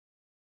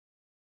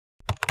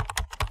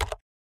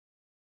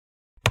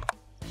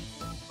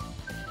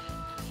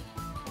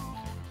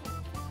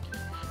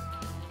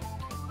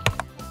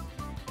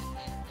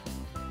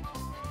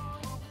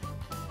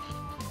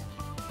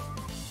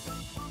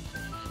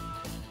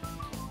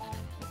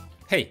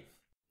Hey,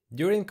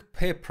 during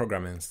pair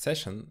programming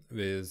session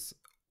with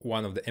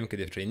one of the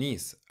mkdev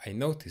trainees, I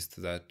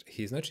noticed that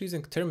he is not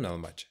using terminal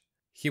much.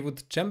 He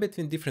would jump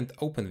between different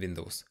open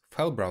windows,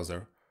 file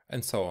browser,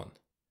 and so on.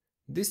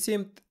 This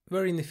seemed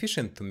very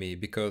inefficient to me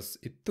because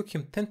it took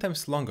him 10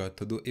 times longer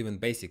to do even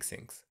basic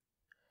things.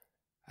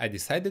 I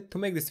decided to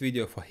make this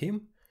video for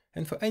him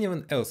and for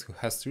anyone else who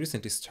has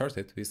recently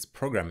started with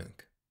programming.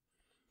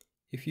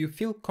 If you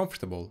feel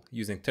comfortable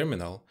using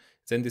terminal,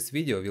 then this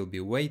video will be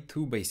way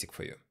too basic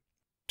for you.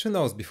 2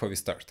 notes before we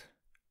start.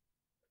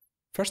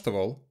 First of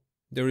all,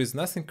 there is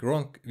nothing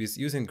wrong with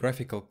using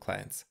graphical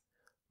clients,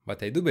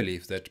 but I do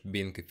believe that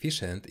being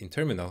efficient in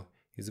terminal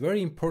is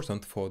very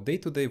important for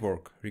day-to-day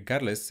work,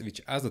 regardless which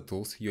other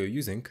tools you are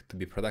using to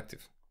be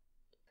productive.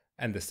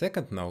 And the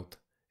second note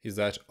is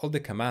that all the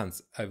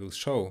commands I will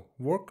show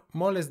work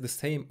more or less the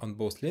same on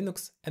both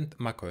Linux and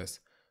macOS,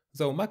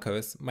 though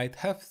macOS might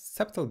have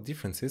subtle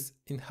differences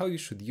in how you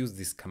should use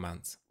these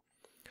commands.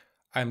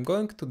 I'm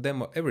going to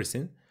demo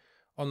everything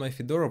on my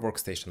Fedora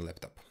workstation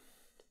laptop.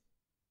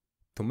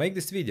 To make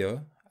this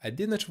video, I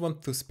did not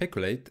want to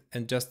speculate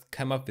and just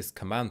come up with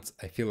commands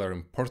I feel are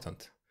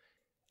important.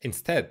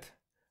 Instead,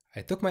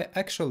 I took my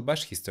actual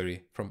bash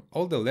history from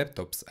all the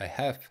laptops I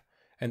have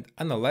and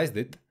analyzed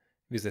it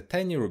with a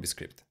tiny Ruby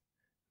script.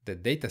 The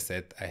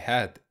dataset I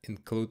had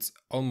includes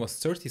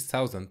almost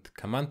 30,000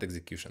 command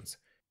executions,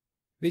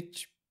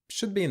 which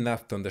should be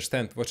enough to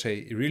understand what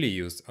I really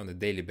use on a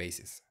daily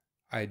basis.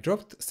 I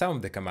dropped some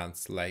of the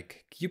commands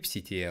like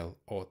kubectl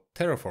or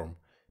terraform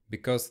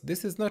because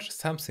this is not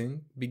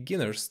something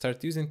beginners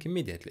start using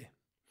immediately.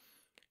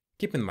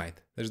 Keep in mind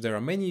that there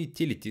are many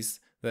utilities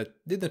that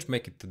did not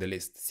make it to the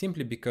list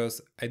simply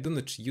because I do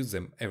not use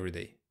them every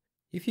day.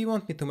 If you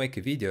want me to make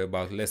a video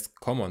about less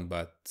common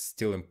but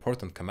still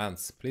important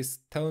commands, please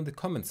tell in the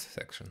comments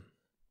section.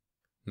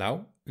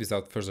 Now,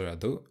 without further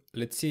ado,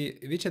 let's see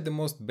which are the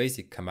most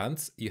basic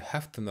commands you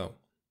have to know.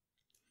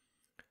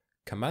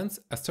 Commands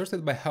are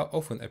sorted by how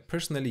often I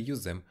personally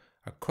use them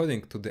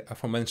according to the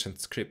aforementioned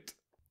script.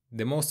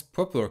 The most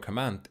popular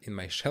command in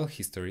my shell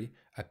history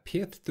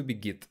appeared to be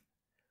git.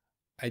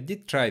 I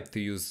did try to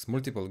use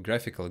multiple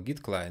graphical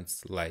git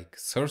clients like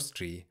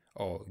SourceTree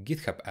or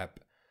GitHub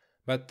app,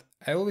 but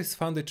I always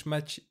found it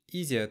much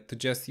easier to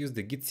just use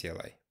the git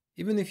CLI.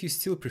 Even if you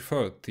still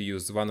prefer to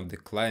use one of the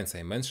clients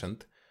I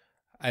mentioned,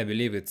 I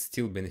believe it's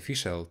still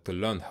beneficial to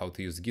learn how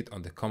to use git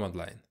on the command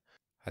line.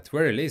 At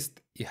very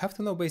least, you have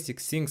to know basic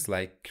things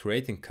like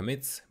creating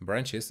commits,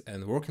 branches,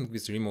 and working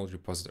with remote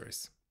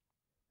repositories.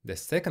 The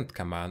second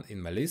command in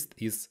my list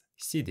is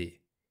cd.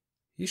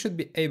 You should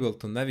be able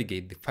to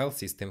navigate the file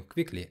system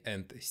quickly,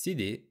 and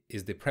cd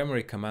is the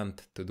primary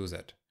command to do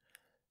that.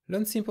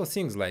 Learn simple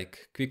things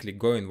like quickly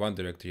going one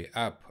directory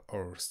up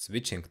or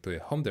switching to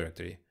a home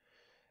directory.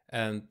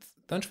 And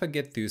don't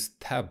forget to use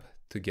tab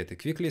to get a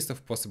quick list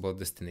of possible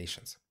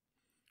destinations.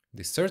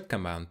 The third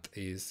command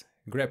is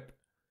grep.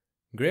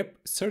 Grep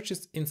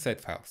searches inside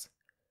files.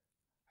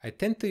 I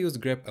tend to use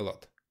grep a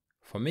lot.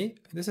 For me,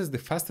 this is the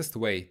fastest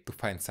way to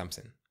find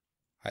something.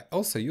 I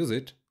also use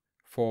it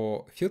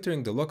for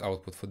filtering the log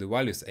output for the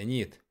values I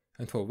need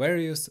and for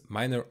various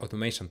minor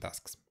automation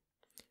tasks.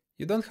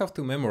 You don't have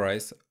to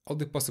memorize all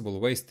the possible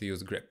ways to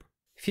use grep.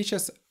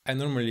 Features I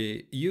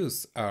normally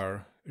use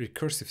are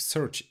recursive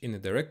search in a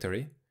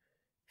directory,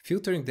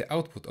 filtering the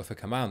output of a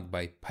command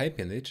by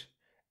piping it,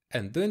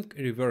 and doing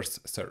reverse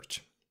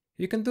search.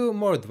 You can do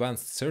more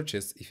advanced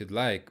searches if you'd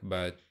like,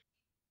 but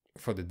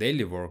for the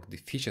daily work, the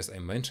features I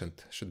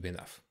mentioned should be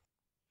enough.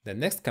 The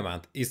next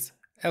command is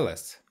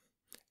ls.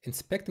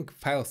 Inspecting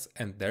files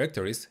and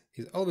directories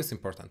is always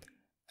important.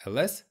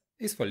 ls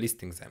is for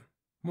listing them.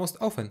 Most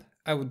often,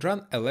 I would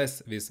run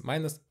ls with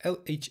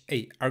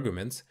 -lha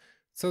arguments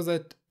so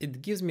that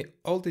it gives me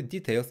all the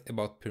details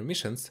about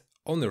permissions,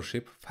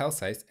 ownership, file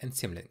size, and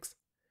symlinks.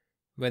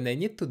 When I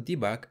need to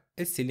debug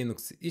SC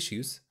Linux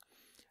issues,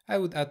 I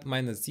would add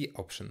 -z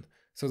option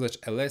so that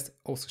ls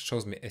also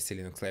shows me SC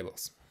Linux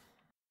labels.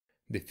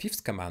 The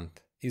fifth command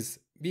is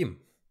vim.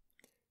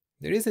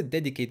 There is a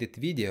dedicated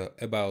video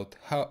about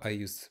how I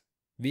use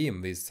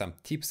vim with some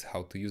tips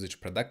how to use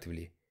it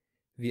productively.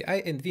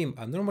 vi and vim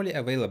are normally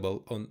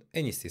available on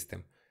any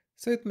system,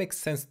 so it makes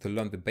sense to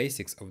learn the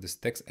basics of this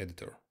text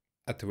editor.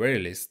 At the very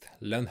least,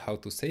 learn how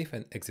to save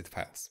and exit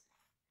files.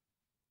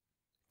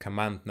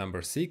 Command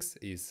number 6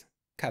 is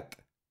cat.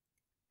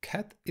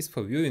 Cat is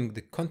for viewing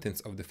the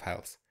contents of the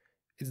files.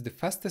 It's the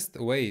fastest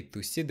way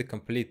to see the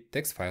complete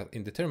text file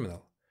in the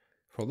terminal.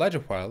 For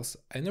larger files,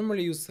 I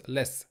normally use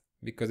less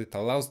because it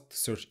allows to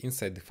search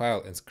inside the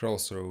file and scroll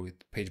through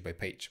it page by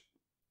page.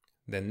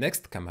 The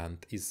next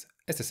command is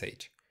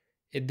ssh.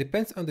 It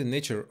depends on the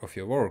nature of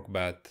your work,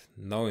 but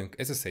knowing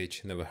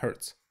ssh never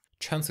hurts.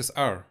 Chances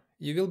are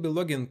you will be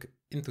logging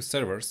into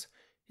servers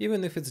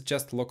even if it's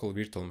just local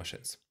virtual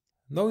machines.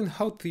 Knowing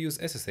how to use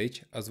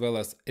SSH as well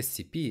as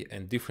SCP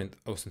and different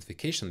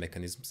authentication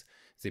mechanisms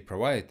they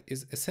provide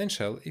is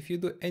essential if you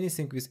do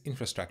anything with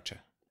infrastructure.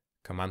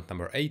 Command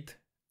number 8,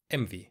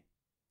 mv.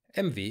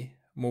 mv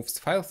moves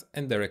files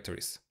and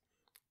directories.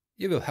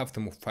 You will have to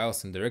move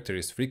files and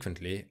directories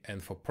frequently,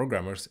 and for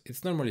programmers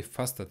it's normally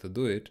faster to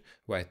do it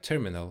via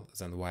terminal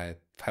than via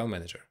file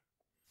manager.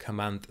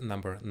 Command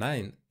number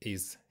 9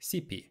 is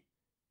cp.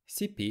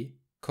 cp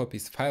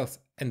copies files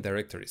and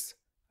directories.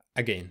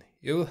 Again,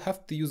 you will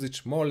have to use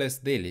it more or less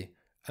daily,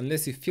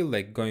 unless you feel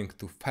like going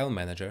to file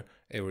manager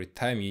every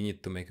time you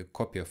need to make a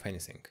copy of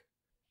anything.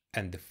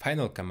 And the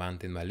final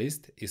command in my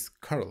list is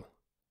curl.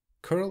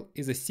 Curl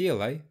is a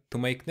CLI to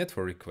make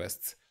network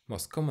requests,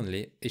 most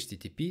commonly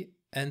HTTP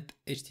and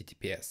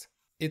HTTPS.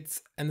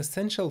 It's an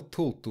essential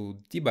tool to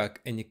debug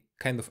any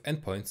kind of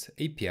endpoints,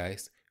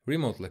 APIs,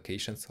 remote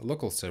locations,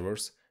 local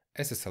servers,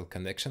 SSL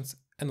connections,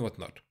 and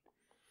whatnot.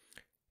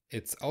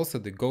 It's also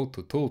the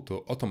go-to tool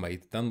to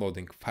automate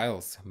downloading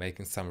files,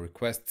 making some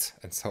requests,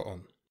 and so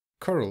on.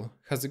 Curl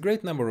has a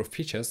great number of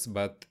features,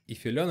 but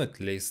if you learn at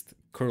least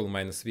curl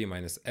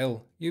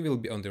 -v-l, you will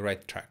be on the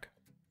right track.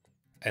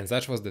 And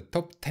that was the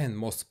top 10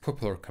 most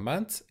popular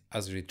commands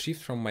as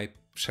retrieved from my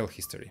shell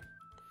history.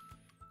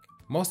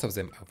 Most of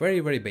them are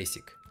very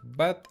basic,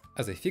 but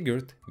as I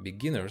figured,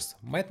 beginners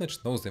might not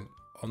know them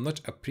or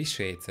not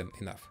appreciate them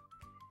enough.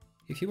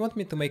 If you want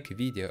me to make a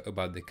video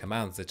about the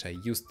commands that I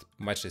used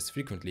much less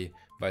frequently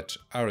but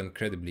are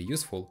incredibly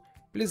useful,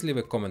 please leave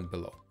a comment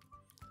below.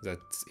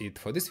 That's it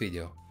for this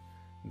video.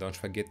 Don't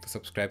forget to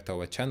subscribe to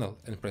our channel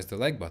and press the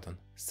like button.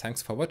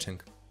 Thanks for watching.